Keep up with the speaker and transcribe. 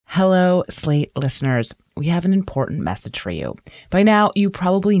Hello, Slate listeners. We have an important message for you. By now, you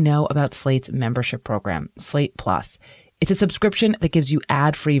probably know about Slate's membership program, Slate Plus. It's a subscription that gives you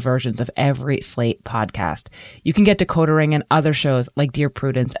ad-free versions of every Slate podcast. You can get Decoder Ring and other shows like Dear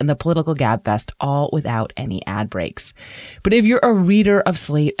Prudence and The Political Gabfest, all without any ad breaks. But if you're a reader of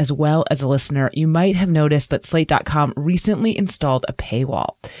Slate as well as a listener, you might have noticed that Slate.com recently installed a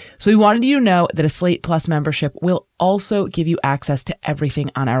paywall. So we wanted you to know that a Slate Plus membership will also give you access to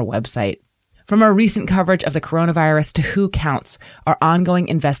everything on our website. From our recent coverage of the coronavirus to Who Counts, our ongoing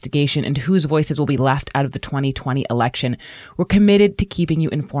investigation into whose voices will be left out of the 2020 election, we're committed to keeping you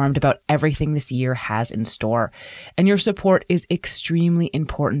informed about everything this year has in store. And your support is extremely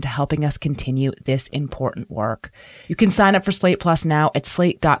important to helping us continue this important work. You can sign up for Slate Plus now at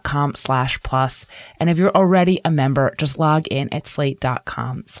slate.com/plus. And if you're already a member, just log in at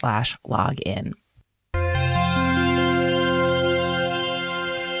slate.com/login.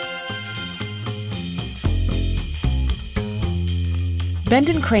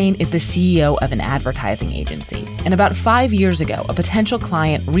 Benton Crane is the CEO of an advertising agency. And about 5 years ago, a potential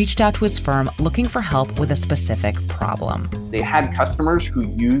client reached out to his firm looking for help with a specific problem. They had customers who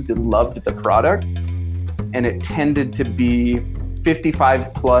used and loved the product, and it tended to be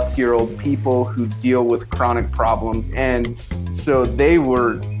 55-plus-year-old people who deal with chronic problems. And so they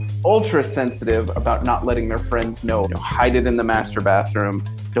were ultra sensitive about not letting their friends know. Hide it in the master bathroom.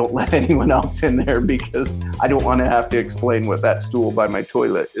 Don't let anyone else in there because I don't want to have to explain what that stool by my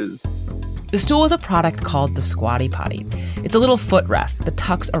toilet is. The stool is a product called the Squatty Potty. It's a little footrest that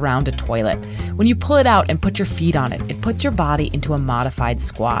tucks around a toilet. When you pull it out and put your feet on it, it puts your body into a modified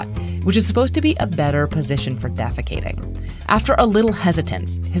squat, which is supposed to be a better position for defecating. After a little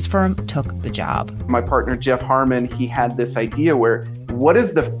hesitance, his firm took the job. My partner, Jeff Harmon, he had this idea where what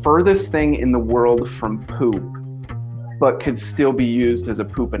is the furthest thing in the world from poop, but could still be used as a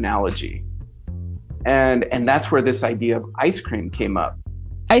poop analogy? And that's where this idea of ice cream came up.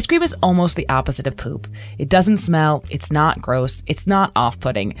 Ice cream is almost the opposite of poop. It doesn't smell, it's not gross, it's not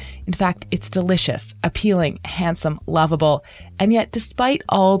off-putting. In fact, it's delicious, appealing, handsome, lovable. And yet, despite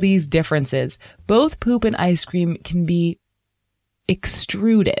all these differences, both poop and ice cream can be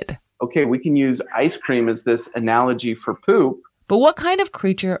extruded. Okay, we can use ice cream as this analogy for poop. But what kind of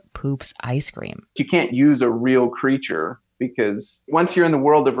creature poops ice cream? You can't use a real creature because once you're in the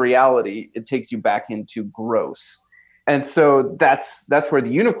world of reality, it takes you back into gross. And so that's where the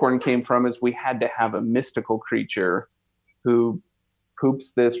unicorn came from, is we had to have a mystical creature who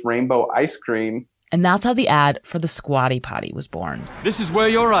poops this rainbow ice cream. And that's how the ad for the Squatty Potty was born. This is where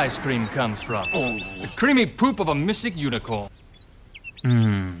your ice cream comes from. The creamy poop of a mystic unicorn.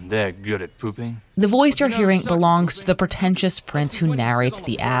 They're good at pooping. The voice you're hearing belongs to the pretentious prince who narrates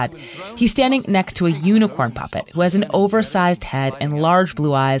the ad. He's standing next to a unicorn puppet who has an oversized head and large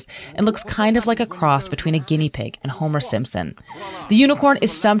blue eyes and looks kind of like a cross between a guinea pig and Homer Simpson. The unicorn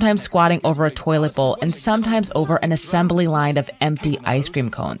is sometimes squatting over a toilet bowl and sometimes over an assembly line of empty ice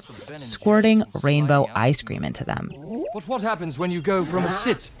cream cones, squirting rainbow ice cream into them. But what happens when you go from a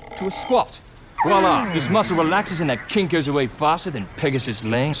sit to a squat? Voila! This muscle relaxes and that kink goes away faster than Pegasus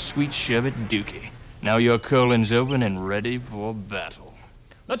laying sweet sherbet dookie. Now your colon's open and ready for battle.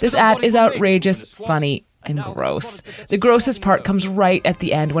 This ad is outrageous, funny, and gross. The grossest part comes right at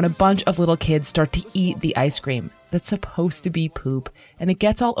the end when a bunch of little kids start to eat the ice cream that's supposed to be poop, and it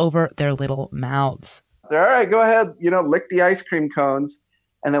gets all over their little mouths. All right, go ahead, lick the ice cream cones.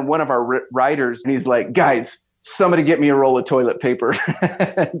 And then one of our writers, and he's like, guys, somebody get me a roll of toilet paper.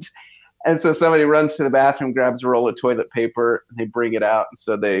 And so somebody runs to the bathroom, grabs a roll of toilet paper, and they bring it out. And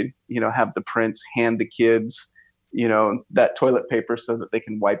so they, have the prince hand the kids, that toilet paper so that they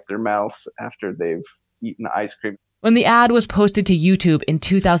can wipe their mouths after they've eaten the ice cream. When the ad was posted to YouTube in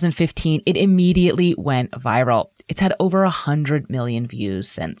 2015, it immediately went viral. It's had over 100 million views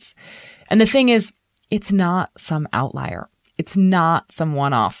since. And the thing is, it's not some outlier. It's not some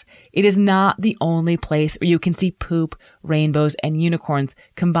one-off. It is not the only place where you can see poop, rainbows, and unicorns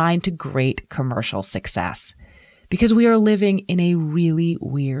combined to great commercial success. Because we are living in a really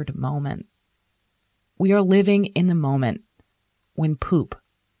weird moment. We are living in the moment when poop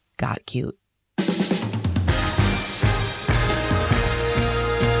got cute.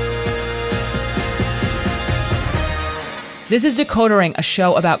 This is Decoder Ring, a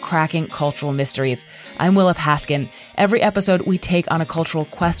show about cracking cultural mysteries. I'm Willa Paskin. Every episode, we take on a cultural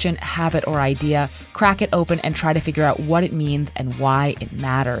question, habit, or idea, crack it open, and try to figure out what it means and why it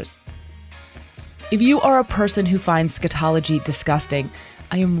matters. If you are a person who finds scatology disgusting,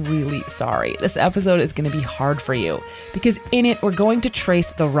 I am really sorry. This episode is going to be hard for you, because in it, we're going to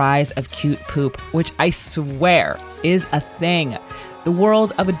trace the rise of cute poop, which I swear is a thing. The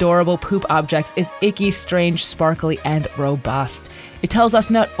world of adorable poop objects is icky, strange, sparkly, and robust. It tells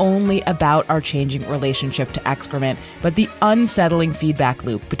us not only about our changing relationship to excrement, but the unsettling feedback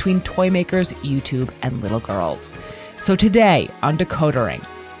loop between toy makers, YouTube, and little girls. So today on Decodering,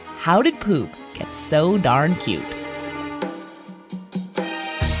 how did poop get so darn cute?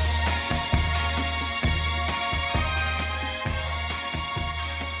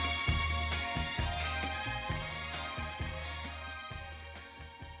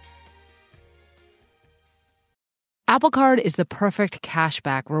 Apple Card is the perfect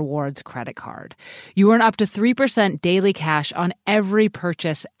cashback rewards credit card. You earn up to 3% daily cash on every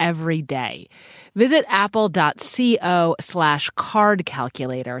purchase every day. Visit apple.co/card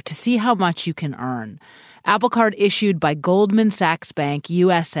calculator to see how much you can earn. Apple Card issued by Goldman Sachs Bank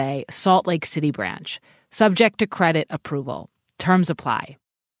USA, Salt Lake City branch. Subject to credit approval. Terms apply.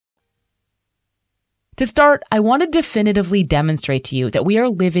 To start, I want to definitively demonstrate to you that we are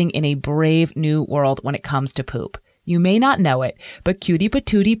living in a brave new world when it comes to poop. You may not know it, but cutie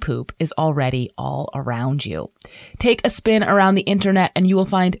patootie poop is already all around you. Take a spin around the internet and you will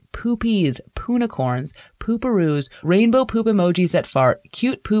find poopies, poonicorns, pooparoos, rainbow poop emojis that fart,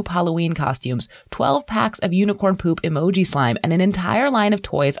 cute poop Halloween costumes, 12 packs of unicorn poop emoji slime, and an entire line of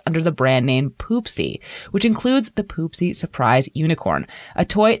toys under the brand name Poopsie, which includes the Poopsie Surprise Unicorn, a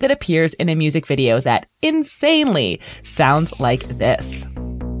toy that appears in a music video that insanely sounds like this.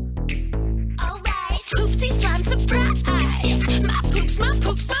 Poopsie slime surprise. My poops, my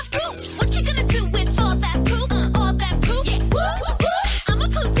poops, my poops. What you gonna do with all that poop? All that poop? Yeah. Woo, woo, woo. I'm a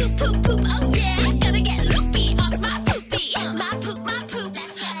poop, poop, poop, poop. Oh yeah. Gotta get loopy off my poopy. My poop, my poop.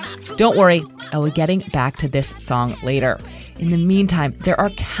 That's my poop. Don't worry, I'll be getting back to this song later. In the meantime, there are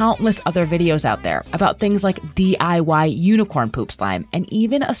countless other videos out there about things like DIY unicorn poop slime and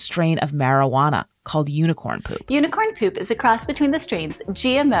even a strain of marijuana called unicorn poop. Unicorn poop is a cross between the strains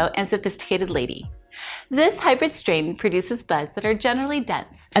GMO and Sophisticated Lady. This hybrid strain produces buds that are generally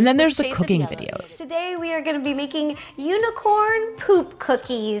dense. And then there's the cooking videos. Today we are going to be making unicorn poop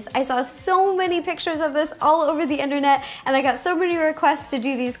cookies. I saw so many pictures of this all over the internet, and I got so many requests to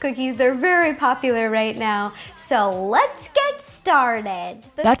do these cookies. They're very popular right now. So let's get started.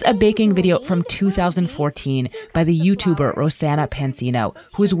 That's a baking video from 2014 by the YouTuber Rosanna Pansino,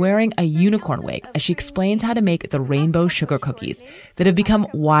 who is wearing a unicorn wig as she explains how to make the rainbow sugar cookies that have become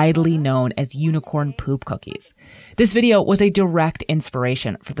widely known as unicorn poop cookies. This video was a direct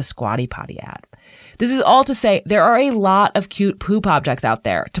inspiration for the Squatty Potty ad. This is all to say there are a lot of cute poop objects out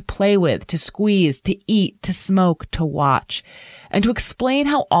there to play with, to squeeze, to eat, to smoke, to watch. And to explain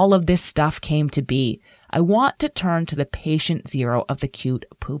how all of this stuff came to be, I want to turn to the patient zero of the cute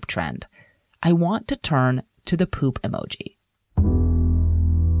poop trend. I want to turn to the poop emoji.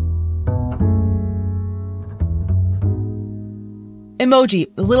 Emoji,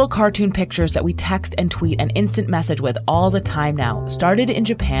 the little cartoon pictures that we text and tweet and instant message with all the time now, started in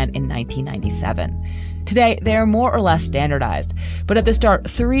Japan in 1997. Today, they are more or less standardized, but at the start,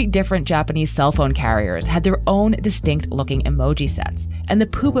 3 different Japanese cell phone carriers had their own distinct-looking emoji sets, and the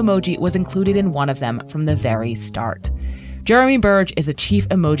poop emoji was included in one of them from the very start. Jeremy Burge is the chief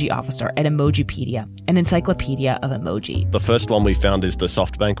emoji officer at Emojipedia, an encyclopedia of emoji. The first one we found is the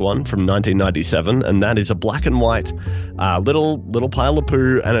SoftBank one from 1997, and that is a black and white little pile of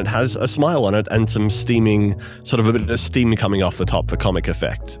poo, and it has a smile on it and some steaming, sort of a bit of steam coming off the top for comic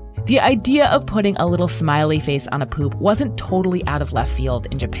effect. The idea of putting a little smiley face on a poop wasn't totally out of left field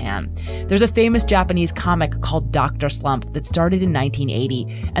in Japan. There's a famous Japanese comic called Dr. Slump that started in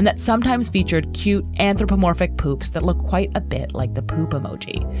 1980 and that sometimes featured cute anthropomorphic poops that look quite a bit like the poop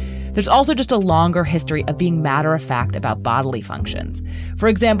emoji. There's also just a longer history of being matter-of-fact about bodily functions. For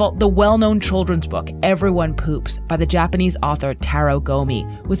example, the well-known children's book Everyone Poops by the Japanese author Taro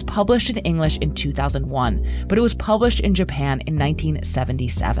Gomi was published in English in 2001, but it was published in Japan in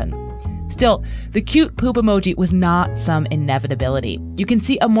 1977. Still, the cute poop emoji was not some inevitability. You can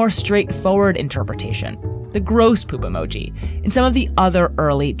see a more straightforward interpretation, the gross poop emoji, in some of the other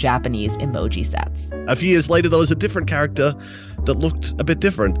early Japanese emoji sets. A few years later, there was a different character that looked a bit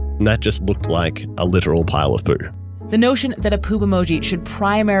different, and that just looked like a literal pile of poo. The notion that a poop emoji should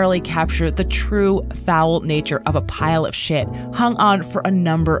primarily capture the true foul nature of a pile of shit hung on for a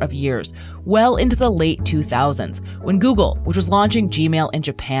number of years, well into the late 2000s, when Google, which was launching Gmail in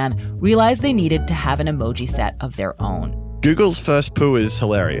Japan, realized they needed to have an emoji set of their own. Google's first poo is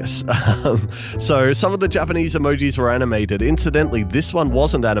hilarious. So some of the Japanese emojis were animated. Incidentally, this one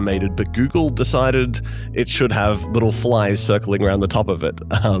wasn't animated, but Google decided it should have little flies circling around the top of it.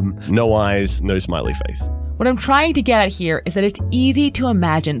 No eyes, no smiley face. What I'm trying to get at here is that it's easy to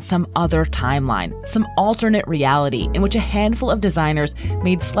imagine some other timeline, some alternate reality in which a handful of designers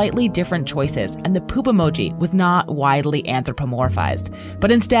made slightly different choices and the poop emoji was not widely anthropomorphized,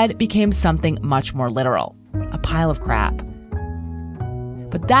 but instead became something much more literal, a pile of crap.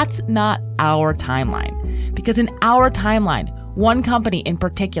 But that's not our timeline, because in our timeline, one company in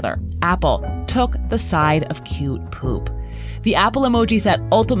particular, Apple, took the side of cute poop. The Apple emoji set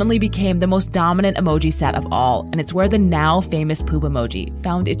ultimately became the most dominant emoji set of all, and it's where the now famous poop emoji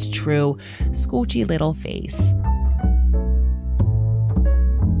found its true, scoochy little face.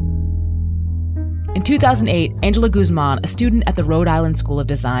 In 2008, Angela Guzman, a student at the Rhode Island School of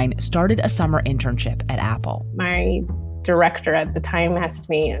Design, started a summer internship at Apple. My director at the time asked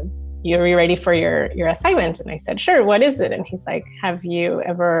me, "Are you ready for your assignment?" And I said, "Sure, what is it?" And he's like, "Have you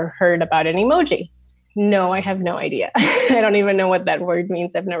ever heard about an emoji?" No, I have no idea. I don't even know what that word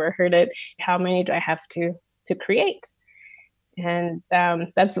means. I've never heard it. How many do I have to create? And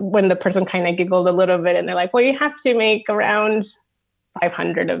that's when the person kind of giggled a little bit and they're like, well, you have to make around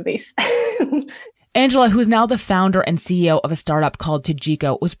 500 of these. Angela, who's now the founder and CEO of a startup called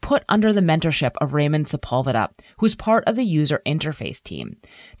Tajiko, was put under the mentorship of Raymond Sepulveda, who's part of the user interface team.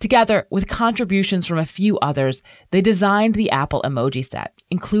 Together, with contributions from a few others, they designed the Apple emoji set,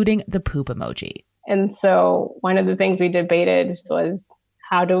 including the poop emoji. And so one of the things we debated was,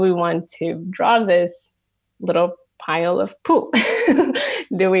 how do we want to draw this little pile of poop?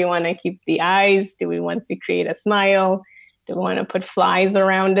 Do we want to keep the eyes? Do we want to create a smile? Do we want to put flies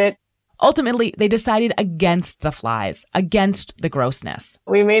around it? Ultimately, they decided against the flies, against the grossness.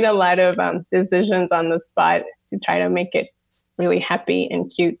 We made a lot of decisions on the spot to try to make it really happy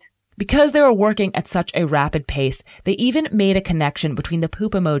and cute. Because they were working at such a rapid pace, they even made a connection between the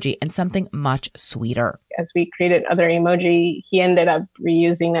poop emoji and something much sweeter. As we created other emoji, he ended up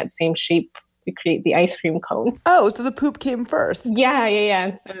reusing that same shape to create the ice cream cone. Oh, so the poop came first.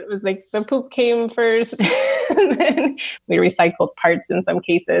 Yeah. So it was like the poop came first, and then we recycled parts in some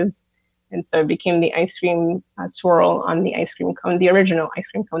cases. And so it became the ice cream swirl on the ice cream cone, the original ice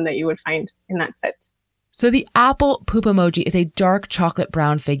cream cone that you would find in that set. So the Apple poop emoji is a dark chocolate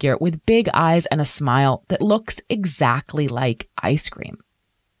brown figure with big eyes and a smile that looks exactly like ice cream.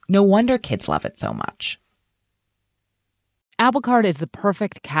 No wonder kids love it so much. Apple Card is the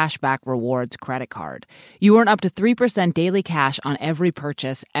perfect cashback rewards credit card. You earn up to 3% daily cash on every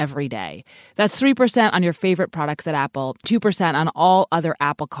purchase every day. That's 3% on your favorite products at Apple, 2% on all other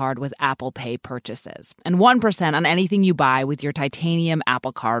Apple Card with Apple Pay purchases, and 1% on anything you buy with your titanium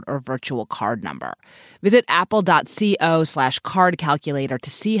Apple Card or virtual card number. Visit apple.co/card calculator to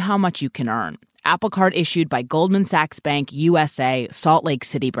see how much you can earn. Apple Card issued by Goldman Sachs Bank USA, Salt Lake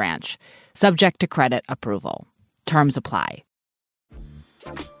City branch. Subject to credit approval. Terms apply.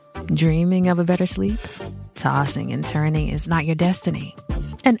 Dreaming of a better sleep? Tossing and turning is not your destiny.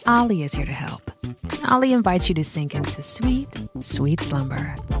 And Ollie is here to help. Ollie invites you to sink into sweet, sweet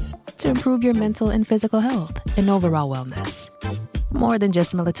slumber to improve your mental and physical health and overall wellness. More than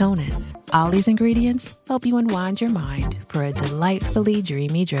just melatonin, Ollie's ingredients help you unwind your mind for a delightfully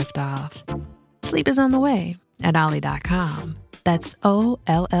dreamy drift off. Sleep is on the way at Ollie.com. That's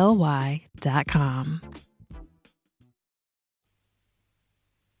OLLY.com.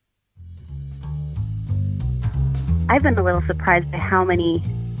 I've been a little surprised by how many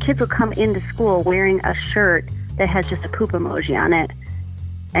kids will come into school wearing a shirt that has just a poop emoji on it.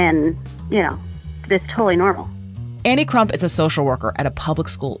 And, you know, it's totally normal. Annie Crump is a social worker at a public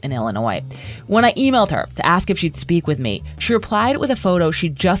school in Illinois. When I emailed her to ask if she'd speak with me, she replied with a photo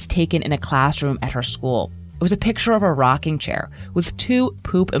she'd just taken in a classroom at her school. It was a picture of a rocking chair with 2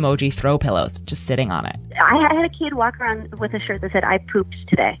 poop emoji throw pillows just sitting on it. I had a kid walk around with a shirt that said, "I pooped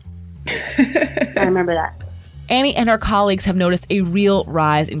today." I remember that. Annie and her colleagues have noticed a real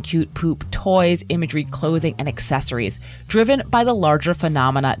rise in cute poop toys, imagery, clothing, and accessories, driven by the larger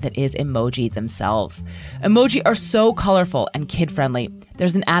phenomena that is emoji themselves. Emoji are so colorful and kid-friendly,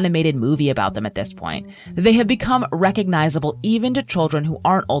 there's an animated movie about them at this point, that they have become recognizable even to children who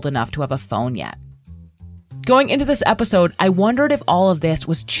aren't old enough to have a phone yet. Going into this episode, I wondered if all of this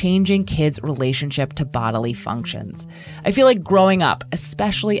was changing kids' relationship to bodily functions. I feel like growing up,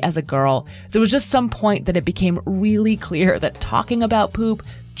 especially as a girl, there was just some point that it became really clear that talking about poop,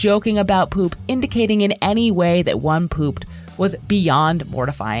 joking about poop, indicating in any way that one pooped was beyond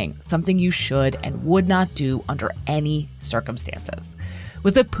mortifying, something you should and would not do under any circumstances.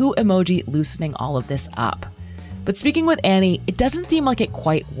 With the poo emoji loosening all of this up. But speaking with Annie, it doesn't seem like it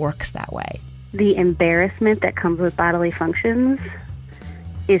quite works that way. The embarrassment that comes with bodily functions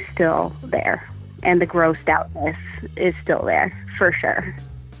is still there. And the grossed outness is still there, for sure.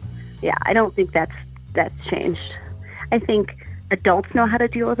 Yeah, I don't think that's changed. I think adults know how to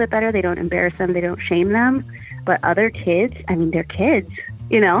deal with it better. They don't embarrass them. They don't shame them. But other kids, I mean, they're kids,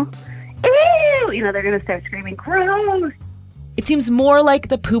 you know? Ew! You know, they're going to start screaming, gross! It seems more like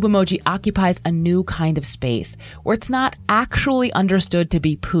the poop emoji occupies a new kind of space where it's not actually understood to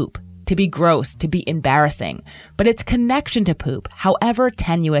be poop, to be gross, to be embarrassing, but its connection to poop, however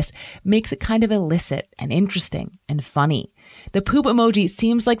tenuous, makes it kind of illicit and interesting and funny. The poop emoji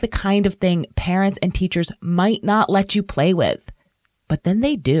seems like the kind of thing parents and teachers might not let you play with, but then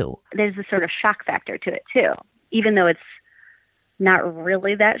they do. There's a sort of shock factor to it, too. Even though it's not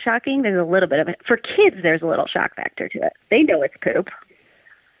really that shocking, there's a little bit of it. For kids, there's a little shock factor to it. They know it's poop,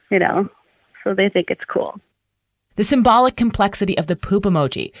 you know, so they think it's cool. The symbolic complexity of the poop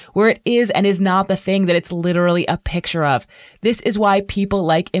emoji, where it is and is not the thing that it's literally a picture of. This is why people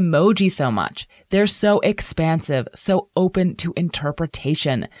like emoji so much. They're so expansive, so open to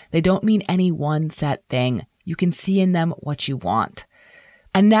interpretation. They don't mean any one set thing. You can see in them what you want.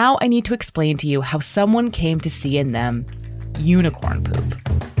 And now I need to explain to you how someone came to see in them unicorn poop.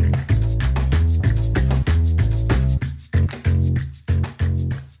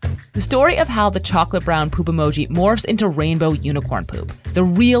 The story of how the chocolate brown poop emoji morphs into rainbow unicorn poop, the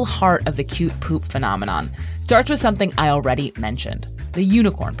real heart of the cute poop phenomenon, starts with something I already mentioned, the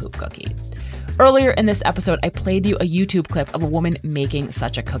unicorn poop cookie. Earlier in this episode, I played you a YouTube clip of a woman making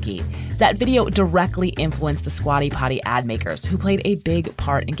such a cookie. That video directly influenced the Squatty Potty ad makers, who played a big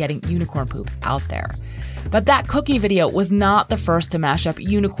part in getting unicorn poop out there. But that cookie video was not the first to mash up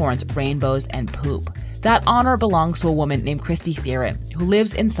unicorns, rainbows, and poop. That honor belongs to a woman named Christy Theron, who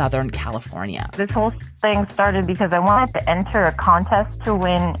lives in Southern California. This whole thing started because I wanted to enter a contest to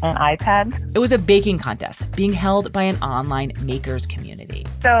win an iPad. It was a baking contest being held by an online makers community.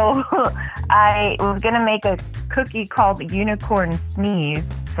 So I was going to make a cookie called Unicorn Sneeze.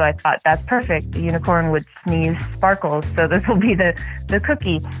 So I thought, that's perfect. The unicorn would sneeze sparkles, so this will be the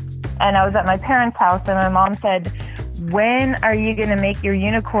cookie. And I was at my parents' house, and my mom said, when are you going to make your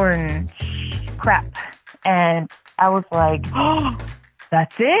unicorn crap? And I was like, oh,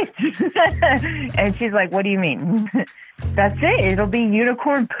 that's it. And she's like, what do you mean? That's it. It'll be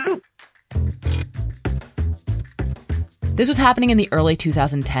unicorn poop. This was happening in the early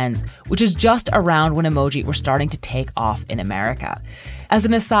 2010s, which is just around when emoji were starting to take off in America. As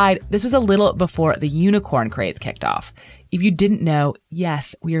an aside, this was a little before the unicorn craze kicked off. If you didn't know,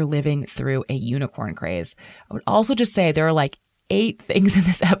 yes, we are living through a unicorn craze. I would also just say there are like 8 things in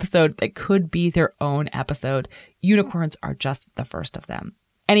this episode that could be their own episode. Unicorns are just the first of them.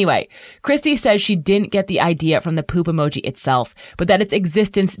 Anyway, Christy says she didn't get the idea from the poop emoji itself, but that its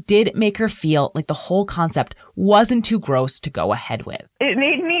existence did make her feel like the whole concept wasn't too gross to go ahead with. It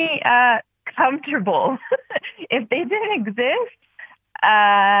made me comfortable. If they didn't exist,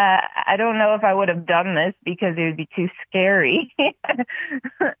 I don't know if I would have done this because it would be too scary.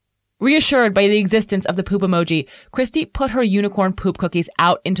 Reassured by the existence of the poop emoji, Christy put her unicorn poop cookies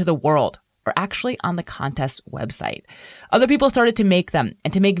out into the world, or actually on the contest website. Other people started to make them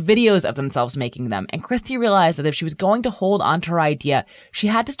and to make videos of themselves making them, and Christy realized that if she was going to hold on to her idea, she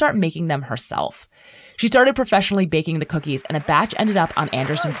had to start making them herself. She started professionally baking the cookies, and a batch ended up on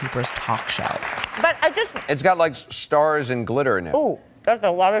Anderson Cooper's talk show. But it's got like stars and glitter in it. Oh, that's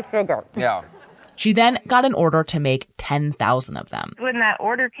a lot of sugar. Yeah. She then got an order to make 10,000 of them. When that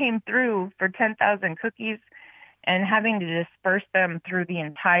order came through for 10,000 cookies and having to disperse them through the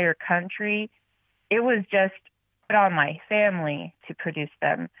entire country, it was just put on my family to produce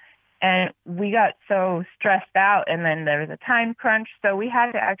them. And we got so stressed out, and then there was a time crunch, so we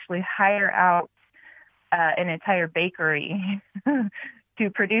had to actually hire out an entire bakery to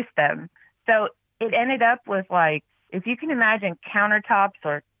produce them. So it ended up with, like, if you can imagine countertops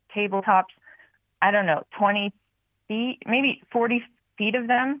or tabletops, I don't know, 20 feet, maybe 40 feet of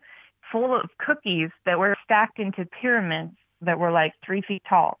them, full of cookies that were stacked into pyramids that were like 3 feet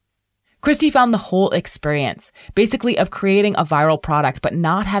tall. Christy found the whole experience, basically of creating a viral product but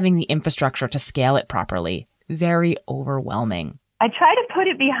not having the infrastructure to scale it properly, very overwhelming. I tried to put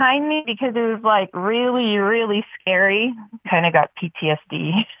it behind me because it was like really, really scary. Kind of got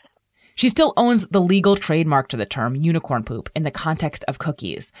PTSD. She still owns the legal trademark to the term unicorn poop in the context of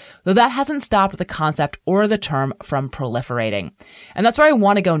cookies, though that hasn't stopped the concept or the term from proliferating. And that's where I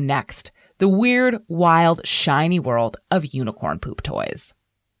want to go next, the weird, wild, shiny world of unicorn poop toys.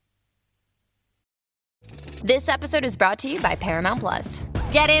 This episode is brought to you by Paramount Plus.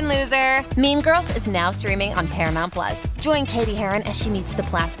 Get in, loser! Mean Girls is now streaming on Paramount Plus. Join Katie Heron as she meets the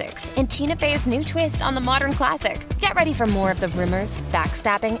plastics and Tina Fey's new twist on the modern classic. Get ready for more of the rumors,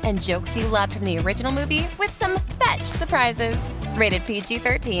 backstabbing, and jokes you loved from the original movie with some fetch surprises. Rated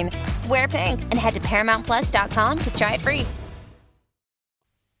PG-13. Wear pink and head to ParamountPlus.com to try it free.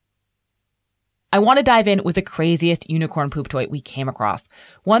 I want to dive in with the craziest unicorn poop toy we came across,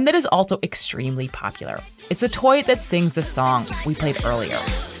 one that is also extremely popular. It's the toy that sings the song we played earlier.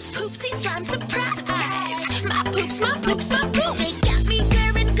 Poopsie slime surprise. My poops, my poops, my poops. They got me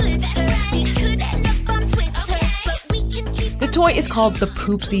wearing glitter. We could end up on Twitter, but we can keep. This toy is called the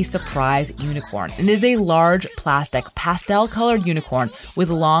Poopsie Surprise Unicorn and is a large plastic pastel-colored unicorn with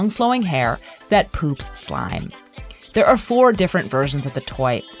long flowing hair that poops slime. There are 4 different versions of the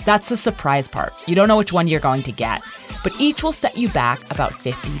toy. That's the surprise part. You don't know which one you're going to get, but each will set you back about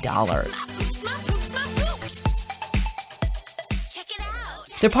 $50.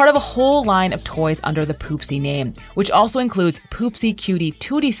 They're part of a whole line of toys under the Poopsie name, which also includes Poopsie Cutie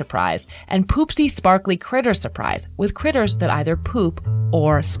Tootie Surprise and Poopsie Sparkly Critter Surprise, with critters that either poop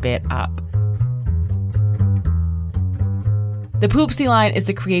or spit up. The Poopsie line is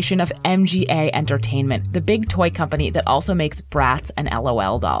the creation of MGA Entertainment, the big toy company that also makes Bratz and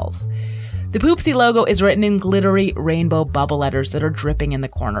LOL dolls. The Poopsie logo is written in glittery rainbow bubble letters that are dripping in the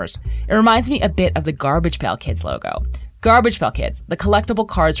corners. It reminds me a bit of the Garbage Pail Kids logo. Garbage Pail Kids, the collectible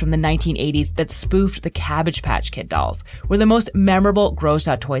cards from the 1980s that spoofed the Cabbage Patch Kid dolls, were the most memorable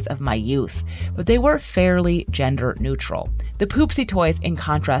gross-out toys of my youth, but they were fairly gender neutral. The Poopsie toys, in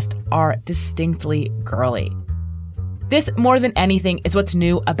contrast, are distinctly girly. This, more than anything, is what's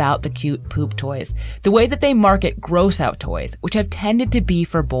new about the cute poop toys. The way that they market gross-out toys, which have tended to be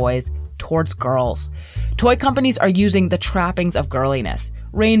for boys, towards girls. Toy companies are using the trappings of girliness,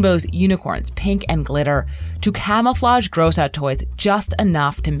 rainbows, unicorns, pink, and glitter, to camouflage gross-out toys just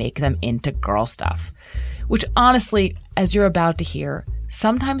enough to make them into girl stuff. Which honestly, as you're about to hear,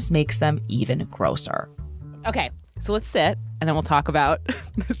 sometimes makes them even grosser. Okay, so let's sit, and then we'll talk about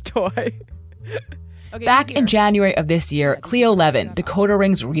this toy. Okay, back in January of this year, Cleo Levin, Decoder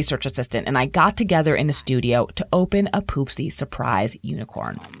Ring's research assistant, and I got together in a studio to open a Poopsie surprise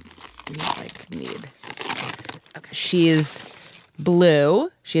unicorn. Okay. She's blue.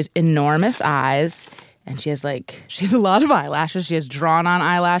 She has enormous eyes, and she has a lot of eyelashes. She has drawn on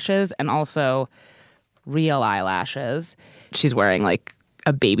eyelashes and also real eyelashes. She's wearing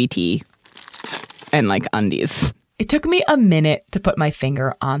a baby tee and undies. It took me a minute to put my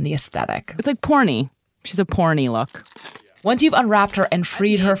finger on the aesthetic. It's porny. She's a porny look. Once you've unwrapped her and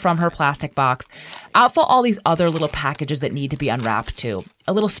freed her from her plastic box, out fall all these other little packages that need to be unwrapped too.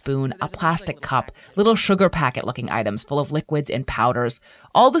 A little spoon, a plastic cup, little sugar packet looking items full of liquids and powders,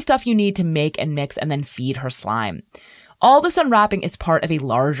 all the stuff you need to make and mix and then feed her slime. All this unwrapping is part of a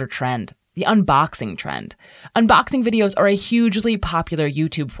larger trend, the unboxing trend. Unboxing videos are a hugely popular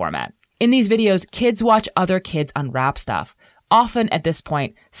YouTube format. In these videos, kids watch other kids unwrap stuff. Often, at this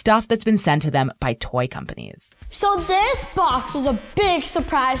point, stuff that's been sent to them by toy companies. So this box was a big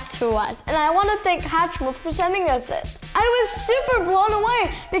surprise to us, and I want to thank Hatchimals for sending us it. I was super blown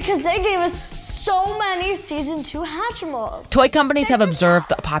away because they gave us so many Season 2 Hatchimals. Toy companies have observed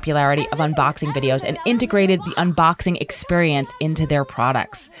the popularity of unboxing videos and integrated the unboxing experience into their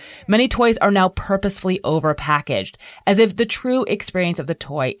products. Many toys are now purposefully overpackaged, as if the true experience of the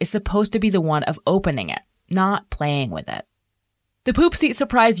toy is supposed to be the one of opening it, not playing with it. The Poopsie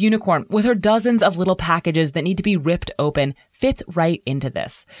Surprise Unicorn, with her dozens of little packages that need to be ripped open, fits right into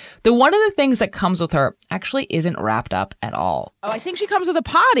this. Though one of the things that comes with her actually isn't wrapped up at all. Oh, I think she comes with a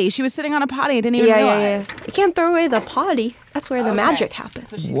potty. She was sitting on a potty. I didn't even realize. Yeah. You can't throw away the potty. That's where the magic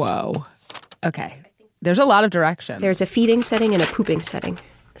happens. Whoa. Okay. There's a lot of direction. There's a feeding setting and a pooping setting.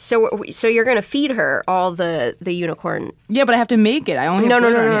 So you're going to feed her all the unicorn. Yeah, but I have to make it. I only have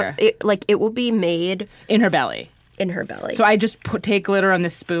glitter on here. It will be made in her belly. In her belly. So I just take glitter on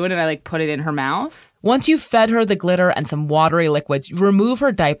this spoon and I put it in her mouth. Once you've fed her the glitter and some watery liquids, you remove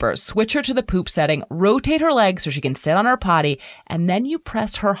her diaper, switch her to the poop setting, rotate her legs so she can sit on her potty, and then you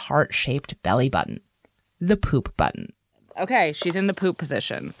press her heart-shaped belly button. The poop button. Okay, she's in the poop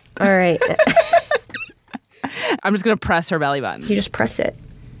position. All right. I'm just going to press her belly button. You just press it.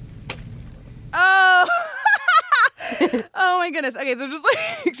 Oh! Oh my goodness. Okay, so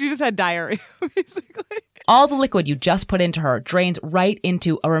she just had diarrhea, basically. All the liquid you just put into her drains right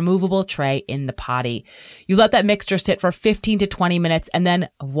into a removable tray in the potty. You let that mixture sit for 15 to 20 minutes and then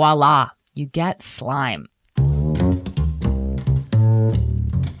voila, you get slime.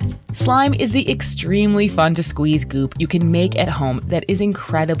 Slime is the extremely fun to squeeze goop you can make at home that is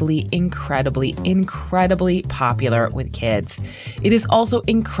incredibly, incredibly, incredibly popular with kids. It is also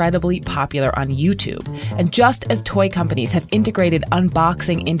incredibly popular on YouTube. And just as toy companies have integrated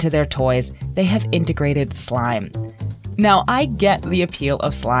unboxing into their toys, they have integrated slime. Now, I get the appeal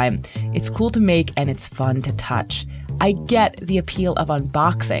of slime. It's cool to make and it's fun to touch. I get the appeal of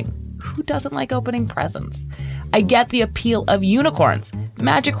unboxing. Who doesn't like opening presents? I get the appeal of unicorns,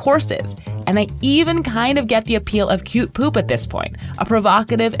 magic horses, and I even kind of get the appeal of cute poop at this point, a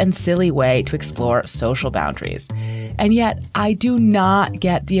provocative and silly way to explore social boundaries. And yet, I do not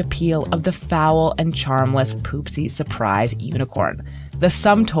get the appeal of the foul and charmless Poopsie Surprise unicorn, the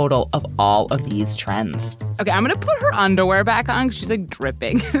sum total of all of these trends. Okay, I'm gonna put her underwear back on because she's like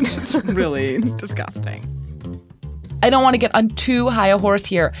dripping. It's just really disgusting. I don't want to get on too high a horse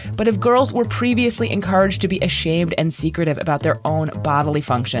here, but if girls were previously encouraged to be ashamed and secretive about their own bodily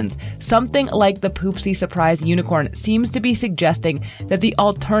functions, something like the Poopsie Surprise unicorn seems to be suggesting that the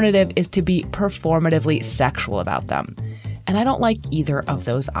alternative is to be performatively sexual about them. And I don't like either of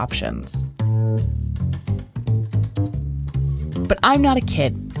those options. But I'm not a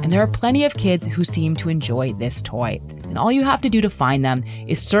kid, and there are plenty of kids who seem to enjoy this toy. And all you have to do to find them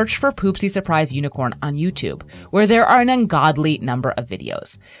is search for Poopsie Surprise Unicorn on YouTube, where there are an ungodly number of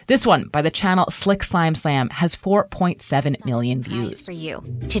videos. This one, by the channel Slick Slime Slam, has 4.7 million views. For you.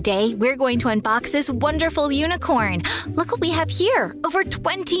 Today, we're going to unbox this wonderful unicorn. Look what we have here. Over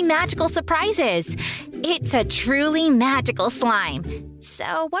 20 magical surprises. It's a truly magical slime.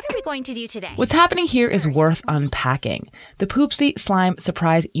 So what are we going to do today? What's happening here is worth unpacking. The Poopsie Slime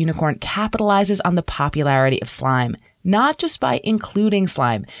Surprise Unicorn capitalizes on the popularity of slime, not just by including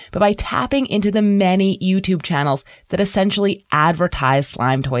slime, but by tapping into the many YouTube channels that essentially advertise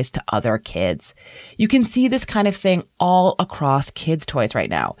slime toys to other kids. You can see this kind of thing all across kids' toys right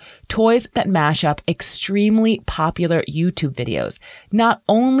now. Toys that mash up extremely popular YouTube videos, not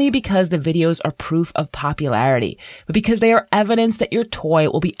only because the videos are proof of popularity, but because they are evidence that your toy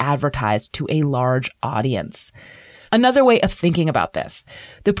will be advertised to a large audience. Another way of thinking about this,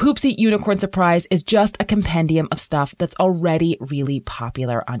 the Poopsie Unicorn Surprise is just a compendium of stuff that's already really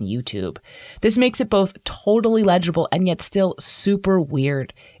popular on YouTube. This makes it both totally legible and yet still super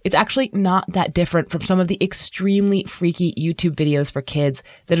weird. It's actually not that different from some of the extremely freaky YouTube videos for kids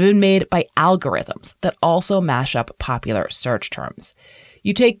that have been made by algorithms that also mash up popular search terms.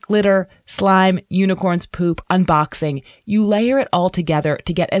 You take glitter, slime, unicorns, poop, unboxing, you layer it all together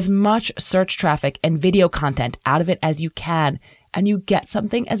to get as much search traffic and video content out of it as you can, and you get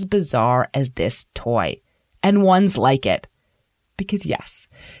something as bizarre as this toy. And ones like it. Because yes,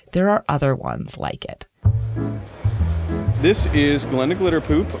 there are other ones like it. This is Glenda Glitter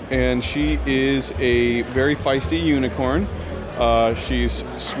Poop, and she is a very feisty unicorn. She's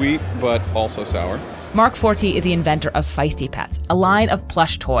sweet, but also sour. Mark Forti is the inventor of Feisty Pets, a line of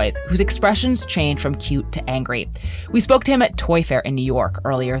plush toys whose expressions change from cute to angry. We spoke to him at Toy Fair in New York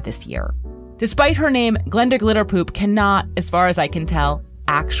earlier this year. Despite her name, Glenda Glitter Poop cannot, as far as I can tell,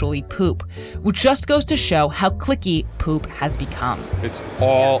 actually poop, which just goes to show how cliquey poop has become. It's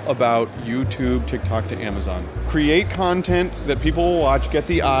all about YouTube, TikTok to Amazon. Create content that people will watch, get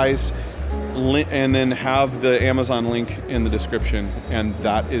the eyes, and then have the Amazon link in the description, and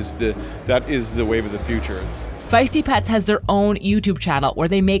that is the wave of the future. Feisty Pets has their own YouTube channel where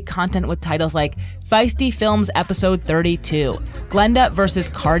they make content with titles like Feisty Films Episode 32, Glenda versus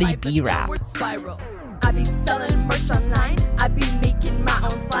Cardi B Rap. I be selling merch online, I be making my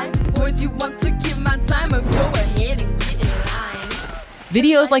own slime. Boys, you want to give my time, or go ahead and get in line.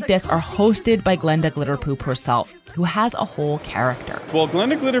 Videos like this are hosted by Glenda Glitter Poop herself, who has a whole character. Well,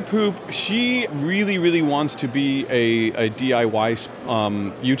 Glenda Glitter Poop, she really, really wants to be a DIY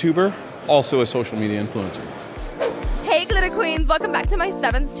YouTuber, also a social media influencer. Hey Glitter Queens, welcome back to my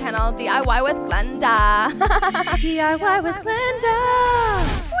 7th channel, DIY with Glenda. DIY with Glenda.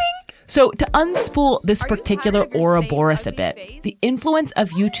 Wink. So to unspool this particular Ouroboros a bit, the influence of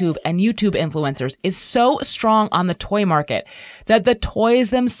YouTube and YouTube influencers is so strong on the toy market that the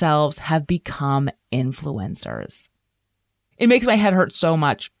toys themselves have become influencers. It makes my head hurt so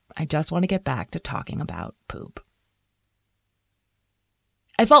much. I just want to get back to talking about poop.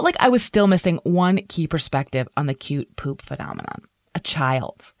 I felt like I was still missing one key perspective on the cute poop phenomenon, a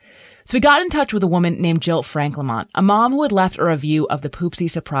child. So we got in touch with a woman named Jill Franklemont, a mom who had left a review of the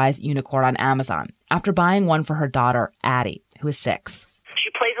Poopsie Surprise unicorn on Amazon after buying one for her daughter, Addie, who is 6. She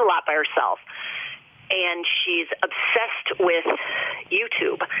plays a lot by herself, and she's obsessed with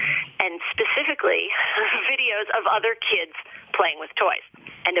YouTube, and specifically videos of other kids playing with toys.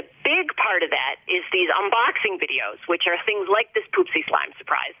 And a big part of that is these unboxing videos, which are things like this Poopsie Slime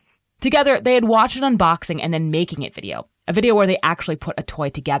Surprise. Together, they had watched an unboxing and then making it video, a video where they actually put a toy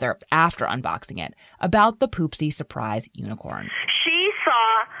together after unboxing it, about the Poopsie surprise unicorn. She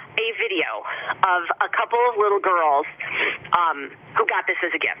saw a video of a couple of little girls who got this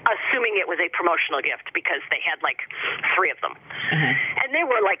as a gift, assuming it was a promotional gift because they had like 3 of them. And they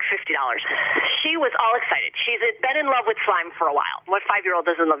were like $50. She was all excited. She's been in love with slime for a while. What 5-year-old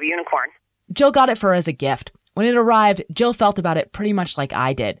doesn't love a unicorn? Jill got it for her as a gift. When it arrived, Jill felt about it pretty much like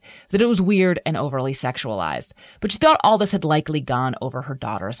I did, that it was weird and overly sexualized. But she thought all this had likely gone over her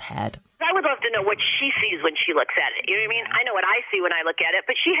daughter's head. I would love to know what she sees when she looks at it. You know what I mean? I know what I see when I look at it,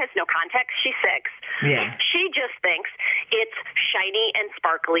 but she has no context. She's 6. Yeah. She just thinks it's shiny and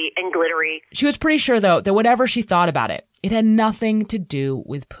sparkly and glittery. She was pretty sure, though, that whatever she thought about it, it had nothing to do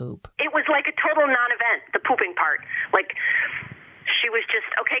with poop. It was like a total non-event, the pooping part. Like, she was just,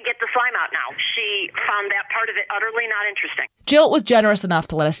 okay, get the slime out now. She found that part of it utterly not interesting. Jill was generous enough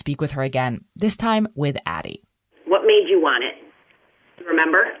to let us speak with her again, this time with Addie. What made you want it?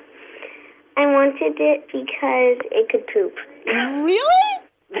 Remember? I wanted it because it could poop. Really?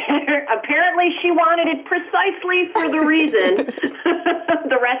 Apparently she wanted it precisely for the reason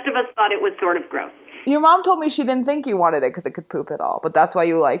the rest of us thought it was sort of gross. Your mom told me she didn't think you wanted it because it could poop at all, but that's why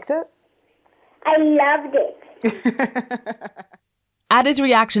you liked it? I loved it. Addie's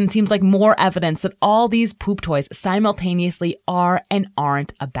reaction seems like more evidence that all these poop toys simultaneously are and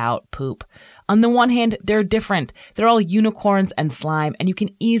aren't about poop. On the one hand, they're different. They're all unicorns and slime, and you can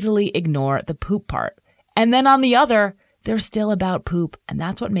easily ignore the poop part. And then on the other, they're still about poop, and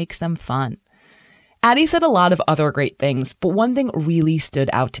that's what makes them fun. Addie said a lot of other great things, but one thing really stood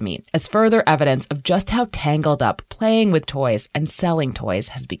out to me as further evidence of just how tangled up playing with toys and selling toys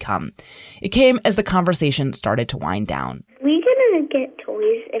has become. It came as the conversation started to wind down. We gonna get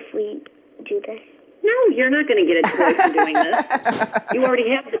toys if we do this? No, you're not going to get a toy for doing this. You already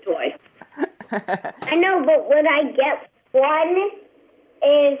have the toy. I know, but would I get one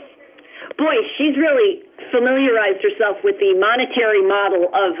if... Boy, she's really familiarized herself with the monetary model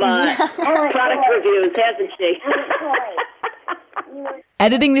of product reviews, hasn't she?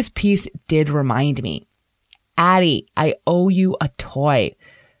 Editing this piece did remind me, Addie, I owe you a toy.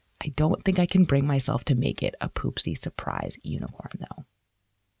 I don't think I can bring myself to make it a Poopsie surprise unicorn, though.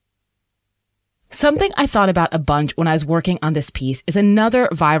 Something I thought about a bunch when I was working on this piece is another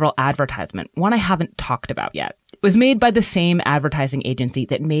viral advertisement, one I haven't talked about yet. It was made by the same advertising agency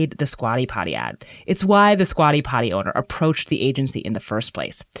that made the Squatty Potty ad. It's why the Squatty Potty owner approached the agency in the first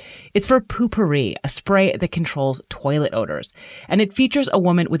place. It's for Poopery, a spray that controls toilet odors, and it features a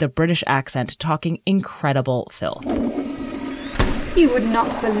woman with a British accent talking incredible filth. You would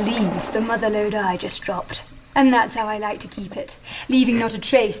not believe the motherload I just dropped. And that's how I like to keep it, leaving not a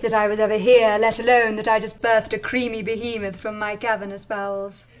trace that I was ever here, let alone that I just birthed a creamy behemoth from my cavernous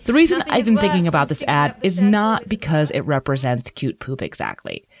bowels. The reason I've been thinking about this ad is not because it represents cute poop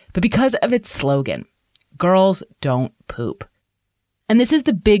exactly, but because of its slogan, girls don't poop. And this is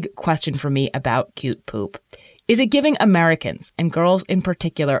the big question for me about cute poop. Is it giving Americans, and girls in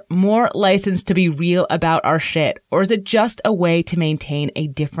particular, more license to be real about our shit? Or is it just a way to maintain a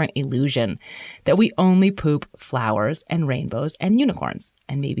different illusion that we only poop flowers and rainbows and unicorns,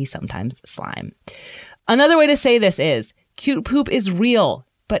 and maybe sometimes slime? Another way to say this is, cute poop is real,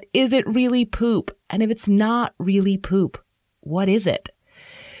 but is it really poop? And if it's not really poop, what is it?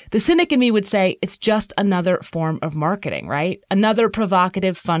 The cynic in me would say it's just another form of marketing, right? Another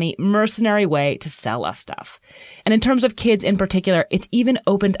provocative, funny, mercenary way to sell us stuff. And in terms of kids in particular, it's even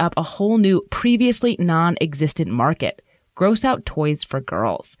opened up a whole new, previously non-existent market. Gross out toys for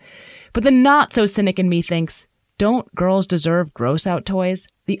girls. But the not-so-cynic in me thinks, don't girls deserve gross out toys?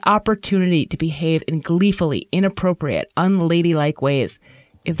 The opportunity to behave in gleefully inappropriate, unladylike ways,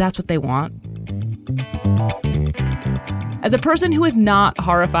 if that's what they want. As a person who is not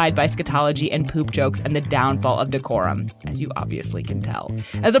horrified by scatology and poop jokes and the downfall of decorum, as you obviously can tell,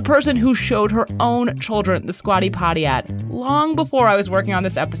 as a person who showed her own children the Squatty Potty ad long before I was working on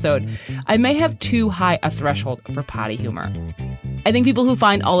this episode, I may have too high a threshold for potty humor. I think people who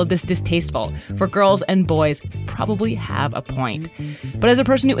find all of this distasteful for girls and boys probably have a point. But as a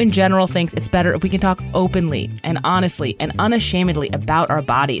person who in general thinks it's better if we can talk openly and honestly and unashamedly about our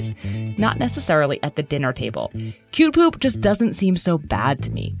bodies, not necessarily at the dinner table, cute poop just doesn't seem so bad to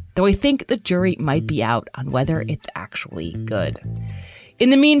me, though I think the jury might be out on whether it's actually good. In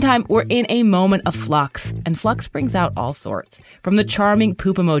the meantime, we're in a moment of flux, and flux brings out all sorts. From the charming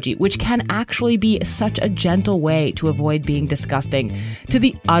poop emoji, which can actually be such a gentle way to avoid being disgusting, to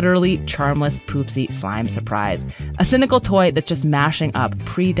the utterly charmless Poopsie slime surprise, a cynical toy that's just mashing up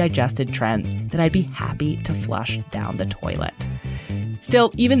pre-digested trends that I'd be happy to flush down the toilet.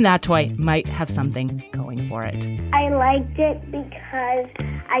 Still, even that toy might have something going for it. I liked it because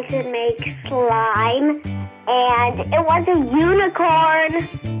I could make slime, and it was a unicorn.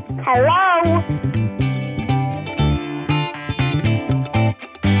 Hello?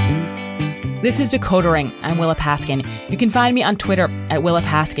 This is Decodering. I'm Willa Paskin. You can find me on Twitter at Willa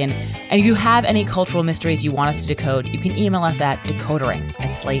Paskin. And if you have any cultural mysteries you want us to decode, you can email us at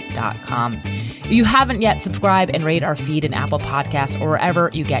decodering@slate.com. If you haven't yet, subscribe and rate our feed in Apple Podcasts or wherever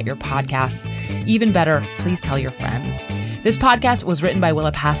you get your podcasts. Even better, please tell your friends. This podcast was written by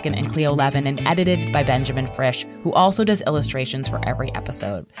Willa Paskin and Cleo Levin and edited by Benjamin Frisch, who also does illustrations for every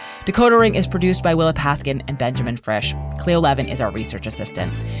episode. Decodering is produced by Willa Paskin and Benjamin Frisch. Cleo Levin is our research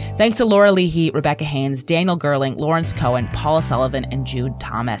assistant. Thanks to Laura Leahy, Rebecca Haynes, Daniel Gerling, Lawrence Cohen, Paula Sullivan, and Jude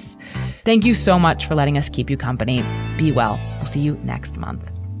Thomas. Thank you so much for letting us keep you company. Be well. We'll see you next month.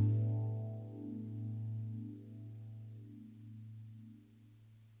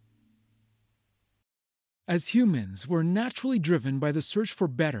 As humans, we're naturally driven by the search for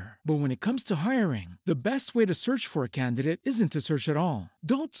better. But when it comes to hiring, the best way to search for a candidate isn't to search at all.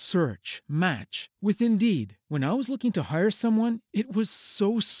 Don't search, match with Indeed. When I was looking to hire someone, it was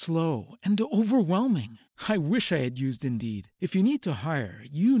so slow and overwhelming. I wish I had used Indeed. If you need to hire,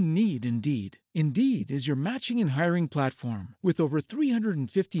 you need Indeed. Indeed is your matching and hiring platform with over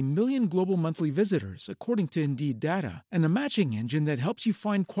 350 million global monthly visitors, according to Indeed data, and a matching engine that helps you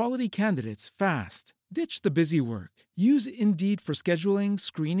find quality candidates fast. Ditch the busy work. Use Indeed for scheduling,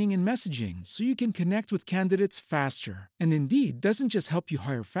 screening, and messaging so you can connect with candidates faster. And Indeed doesn't just help you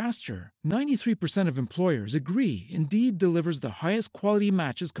hire faster. 93% of employers agree Indeed delivers the highest quality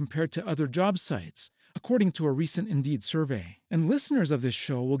matches compared to other job sites, according to a recent Indeed survey. And listeners of this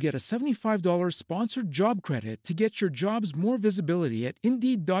show will get a $75 sponsored job credit to get your jobs more visibility at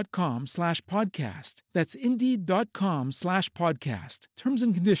Indeed.com/podcast. That's Indeed.com/podcast. Terms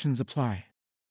and conditions apply.